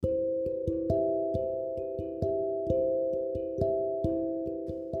Hey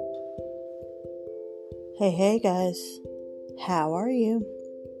guys, how are you?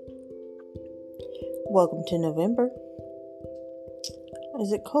 Welcome to November.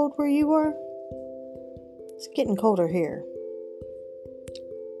 Is it cold where you are? It's getting colder here.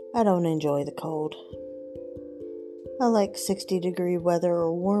 I don't enjoy the cold. I like 60-degree weather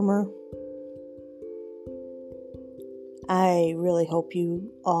or warmer. I really hope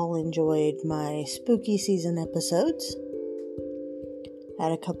you all enjoyed my spooky season episodes.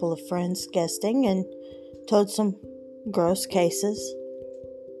 Had a couple of friends guesting and told some gross cases.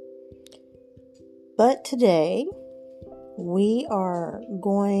 But today, we are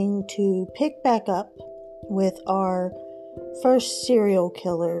going to pick back up with our first serial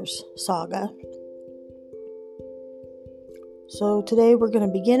killers saga. So today we're going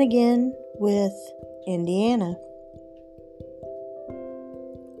to begin again with Indiana.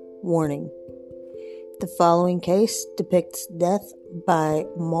 Warning. The following case depicts death by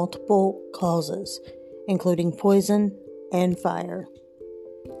multiple causes, including poison and fire.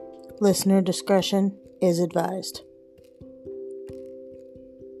 Listener discretion is advised.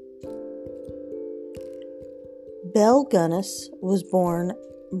 Belle Gunness was born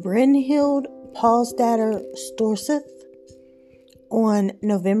Brynhild Paulsdatter Storseth on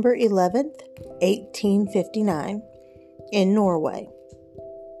November 11th, 1859, in Norway.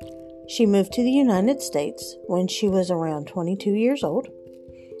 She moved to the United States when she was around 22 years old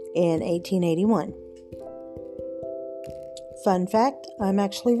in 1881. Fun fact, I'm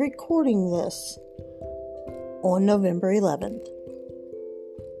actually recording this on November 11th.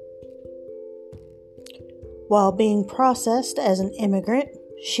 While being processed as an immigrant,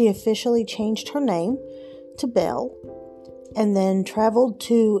 she officially changed her name to Belle and then traveled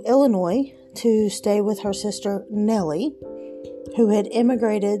to Illinois to stay with her sister Nellie, who had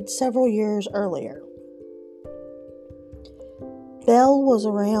immigrated several years earlier. Belle was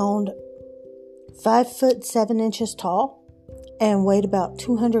around 5 foot 7 inches tall and weighed about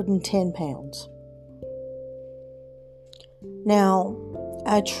 210 pounds. Now,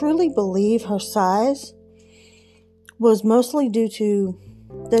 I truly believe her size was mostly due to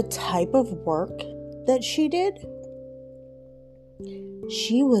the type of work that she did.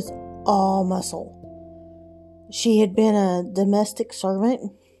 She was all muscle. She had been a domestic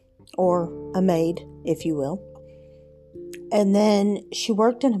servant, or a maid, if you will. And then she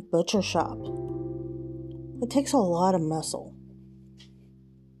worked in a butcher shop. It takes a lot of muscle.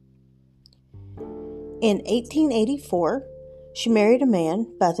 In 1884, she married a man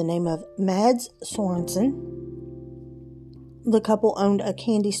by the name of Mads Sorensen. The couple owned a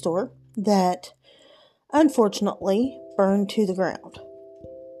candy store that, unfortunately, burned to the ground.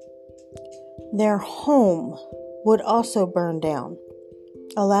 Their home would also burn down,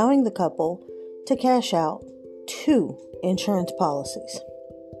 allowing the couple to cash out 2 insurance policies.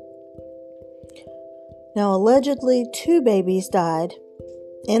 Now, allegedly, 2 babies died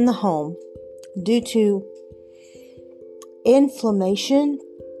in the home due to inflammation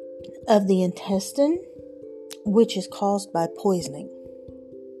of the intestine, which is caused by poisoning.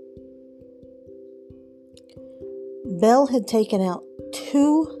 Belle had taken out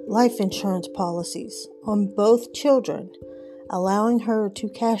 2 life insurance policies on both children, allowing her to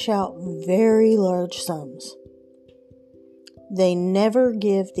cash out very large sums. They never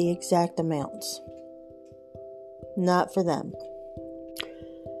give the exact amounts. Not for them.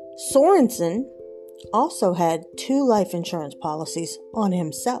 Sorensen also had 2 life insurance policies on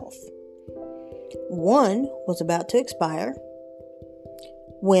himself. One was about to expire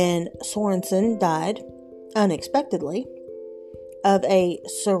when Sorensen died unexpectedly of a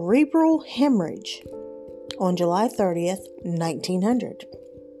cerebral hemorrhage on July 30th, 1900.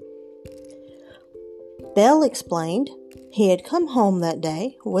 Belle explained he had come home that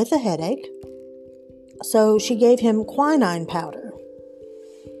day with a headache, so she gave him quinine powder.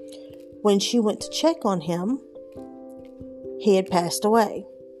 When she went to check on him, he had passed away.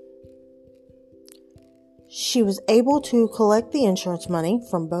 She was able to collect the insurance money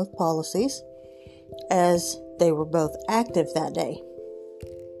from both policies, as they were both active that day.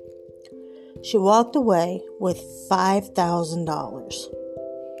 She walked away with $5,000,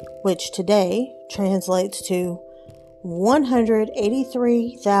 which today translates to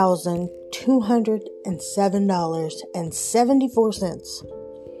 $183,207.74.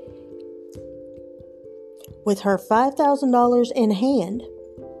 With her $5,000 in hand,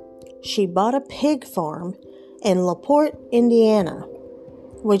 she bought a pig farm in LaPorte, Indiana,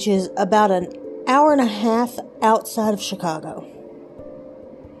 which is about an hour and a half outside of Chicago.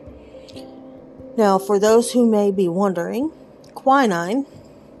 Now, for those who may be wondering, quinine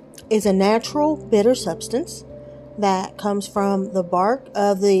is a natural bitter substance that comes from the bark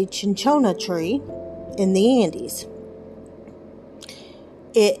of the cinchona tree in the Andes.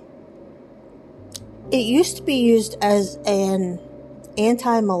 It used to be used as an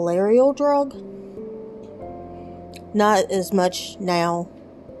anti-malarial drug. Not as much now.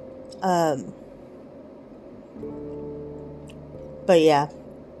 But yeah.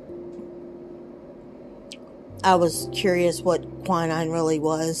 I was curious what quinine really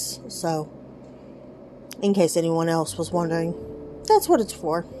was, so in case anyone else was wondering, that's what it's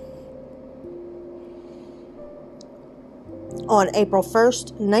for. On April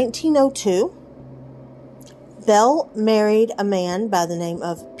 1st, 1902, Bell married a man by the name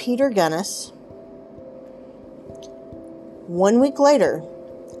of Peter Gunnis. 1 week later,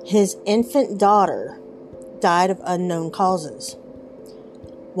 his infant daughter died of unknown causes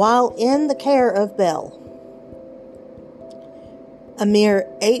while in the care of Bell. A mere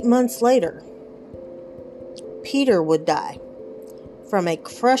 8 months later, Peter would die from a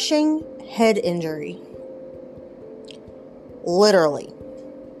crushing head injury. Literally.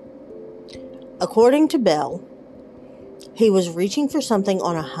 According to Bell, he was reaching for something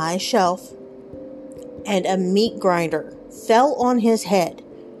on a high shelf and a meat grinder fell on his head,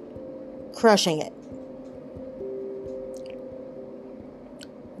 crushing it.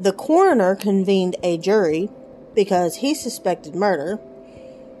 The coroner convened a jury because he suspected murder,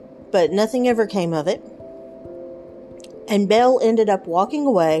 but nothing ever came of it. And Bell ended up walking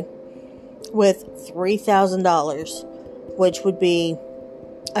away with $3,000, which would be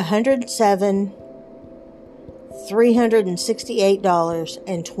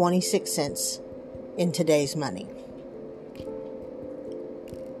 $368.26 in today's money.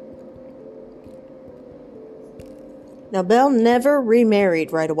 Now, Bell never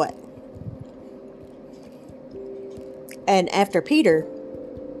remarried right away. And after Peter,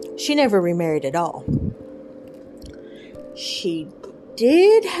 she never remarried at all. She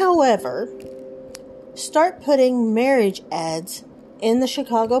did, however, start putting marriage ads in the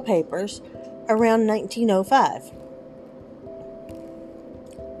Chicago papers around 1905.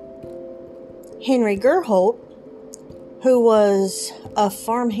 Henry Gerholt, who was a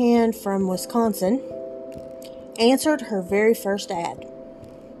farmhand from Wisconsin, answered her very first ad.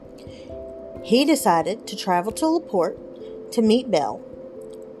 He decided to travel to LaPorte to meet Bell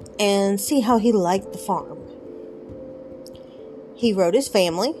and see how he liked the farm. He wrote his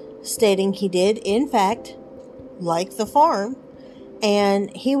family, stating he did, in fact, like the farm,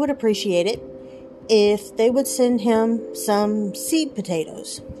 and he would appreciate it if they would send him some seed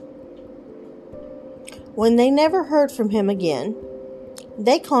potatoes. When they never heard from him again,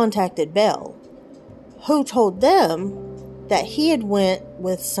 they contacted Bell, who told them that he had went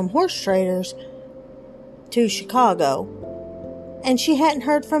with some horse traders to Chicago, and she hadn't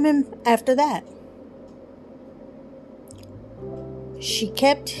heard from him after that. She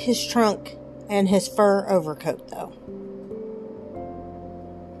kept his trunk and his fur overcoat, though.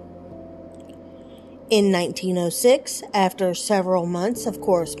 In 1906, after several months of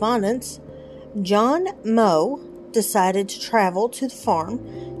correspondence, John Moe decided to travel to the farm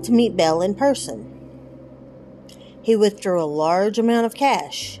to meet Bell in person. He withdrew a large amount of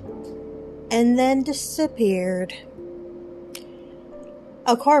cash and then disappeared.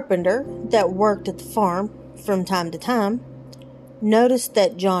 A carpenter that worked at the farm from time to time noticed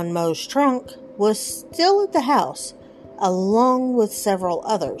that John Moe's trunk was still at the house, along with several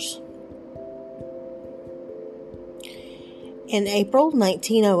others. In April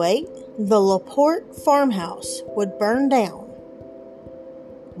 1908, the LaPorte farmhouse would burn down.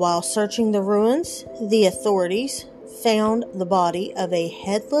 While searching the ruins, the authorities found the body of a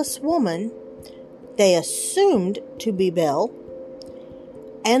headless woman they assumed to be Bell,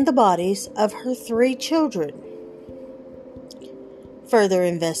 and the bodies of her 3 children. Further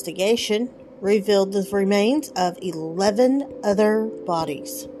investigation revealed the remains of 11 other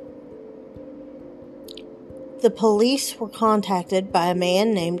bodies. The police were contacted by a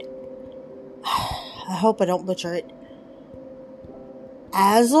man named, I hope I don't butcher it,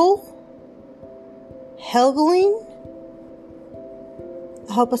 Azel Helgelien.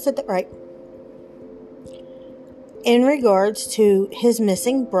 I hope I said that right. In regards to his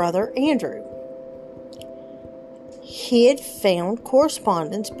missing brother Andrew. He had found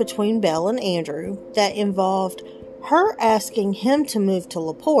correspondence between Bell and Andrew that involved her asking him to move to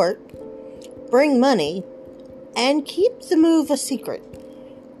LaPorte, bring money, and keep the move a secret.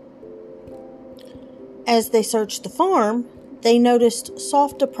 As they searched the farm, they noticed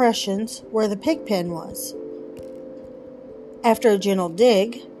soft depressions where the pig pen was. After a gentle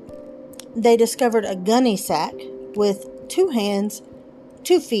dig, they discovered a gunny sack with 2 hands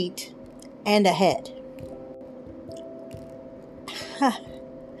 2 feet, and a head.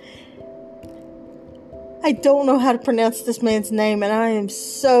 I don't know how to pronounce this man's name, and I am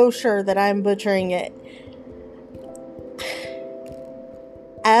so sure that I'm butchering it.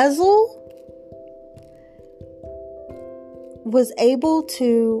 Azel was able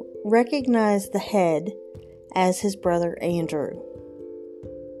to recognize the head as his brother Andrew.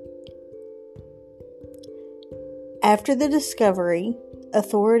 After the discovery,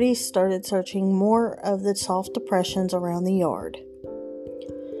 authorities started searching more of the soft depressions around the yard.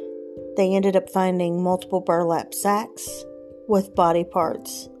 They ended up finding multiple burlap sacks with body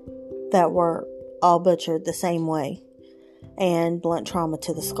parts that were all butchered the same way and blunt trauma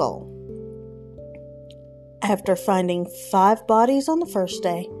to the skull. After finding 5 bodies on the first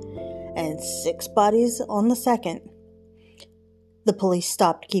day and 6 bodies on the second, the police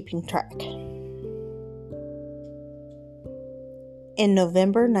stopped keeping track. In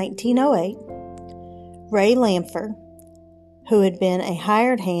November 1908, Ray Lampher, who had been a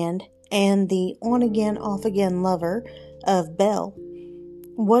hired hand and the on-again, off-again lover of Belle,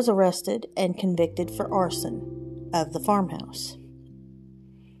 was arrested and convicted for arson of the farmhouse.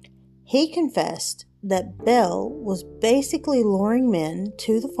 He confessed that Belle was basically luring men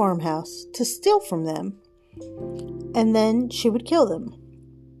to the farmhouse to steal from them, and then she would kill them.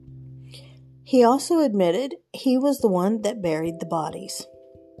 He also admitted he was the one that buried the bodies.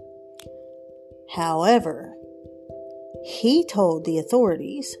 However, he told the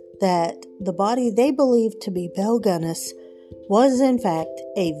authorities that the body they believed to be Belle Gunness was in fact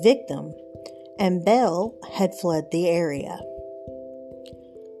a victim, and Belle had fled the area.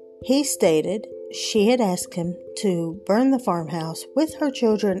 He stated she had asked him to burn the farmhouse with her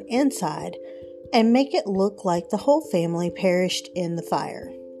children inside and make it look like the whole family perished in the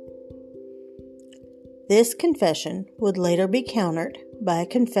fire. This confession would later be countered by a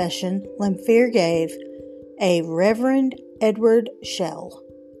confession Lamphere gave a Reverend Edward Schell.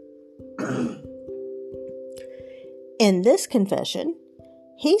 In this confession,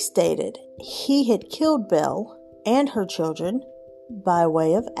 he stated he had killed Belle and her children by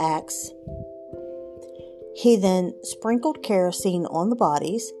way of axe. He then sprinkled kerosene on the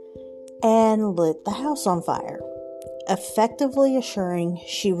bodies and lit the house on fire, effectively assuring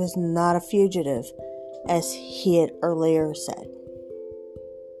she was not a fugitive, as he had earlier said.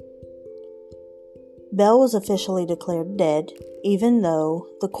 Belle was officially declared dead, even though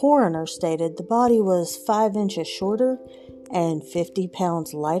the coroner stated the body was 5 inches shorter and 50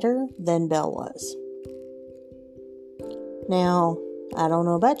 pounds lighter than Belle was. Now, I don't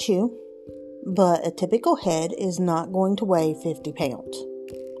know about you, but a typical head is not going to weigh 50 pounds.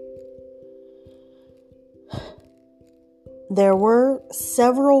 There were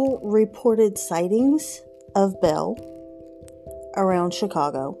several reported sightings of Belle around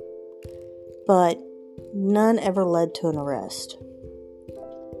Chicago, but none ever led to an arrest.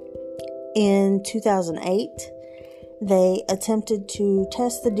 In 2008, they attempted to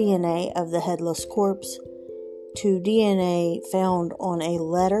test the DNA of the headless corpse to DNA found on a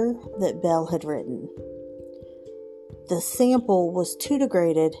letter that Belle had written. The sample was too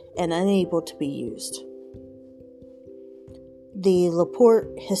degraded and unable to be used. The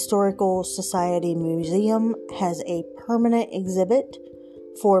LaPorte Historical Society Museum has a permanent exhibit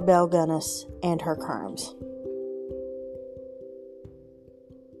for Belle Gunness and her crimes.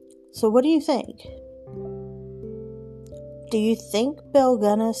 So what do you think? Do you think Belle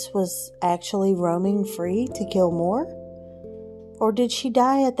Gunness was actually roaming free to kill more? Or did she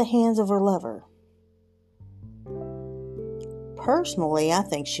die at the hands of her lover? Personally, I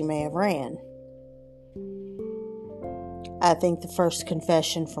think she may have ran. I think the first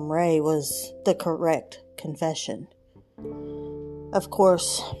confession from Ray was the correct confession. Of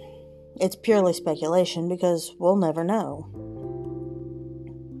course, it's purely speculation because we'll never know.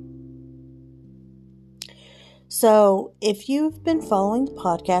 So, if you've been following the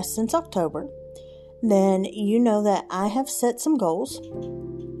podcast since October, then you know that I have set some goals.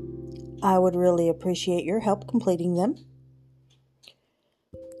 I would really appreciate your help completing them.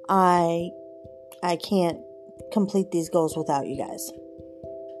 I can't complete these goals without you guys.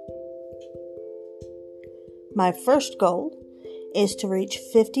 My first goal is to reach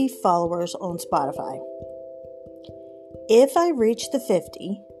 50 followers on Spotify. If I reach the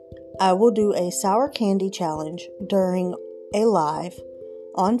 50, I will do a sour candy challenge during a live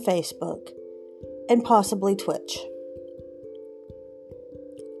on Facebook and possibly Twitch.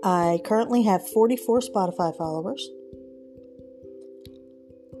 I currently have 44 Spotify followers.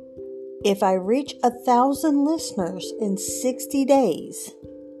 If I reach 1,000 listeners in 60 days,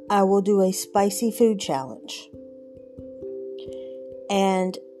 I will do a spicy food challenge.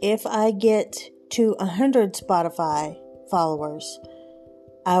 And if I get to 100 Spotify followers,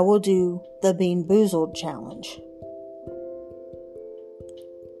 I will do the Bean Boozled challenge.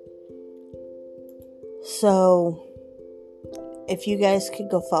 So, if you guys could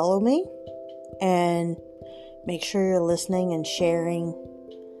go follow me and make sure you're listening and sharing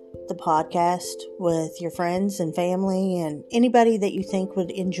the podcast with your friends and family and anybody that you think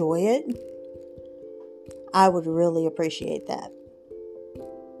would enjoy it, I would really appreciate that.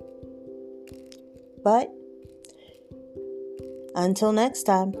 But until next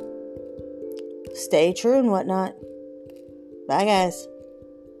time, stay true and whatnot. Bye, guys.